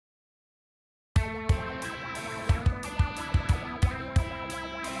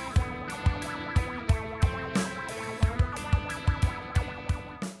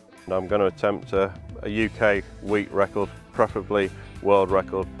and I'm going to attempt a UK wheat record, preferably world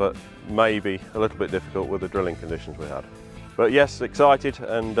record, but maybe a little bit difficult with the drilling conditions we had. But yes, excited,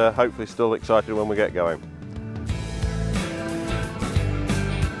 and hopefully still excited when we get going.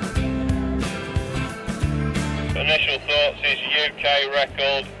 Initial thoughts is UK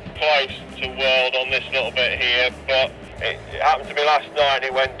record, close to world on this little bit here, but it happened to be last night,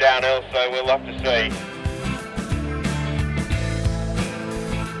 it went downhill, so we'll have to see.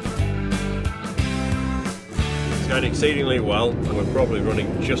 It's going exceedingly well, and we're probably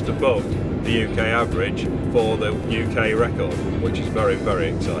running just above the UK average for the UK record, which is very, very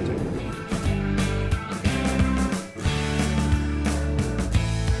exciting.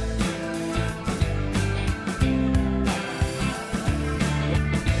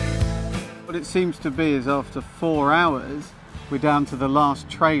 What it seems to be is after 4 hours we're down to the last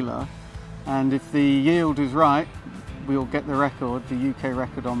trailer, and if the yield is right we'll get the record, the UK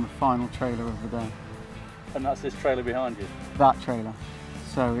record, on the final trailer of the day. And that's this trailer behind you? That trailer.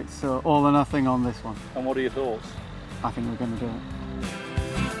 So it's all or nothing on this one. And what are your thoughts? I think we're going to do it.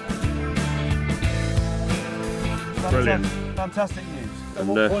 Brilliant. Fantastic news. At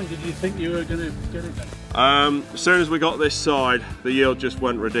what point did you think you were going to get it then? As soon as we got this side, the yield just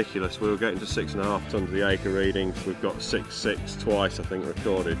went ridiculous. We were getting to 6.5 tonnes of the acre readings. We've got 6.6 twice, I think,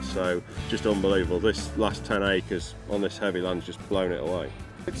 recorded, so just unbelievable. This last 10 acres on this heavy land's just blown it away.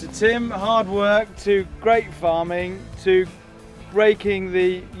 To Tim, hard work, to great farming, to breaking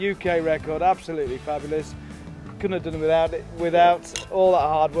the UK record, absolutely fabulous. Couldn't have done it without all that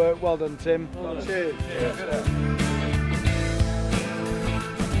hard work. Well done, Tim. Well done. Cheers. Cheers.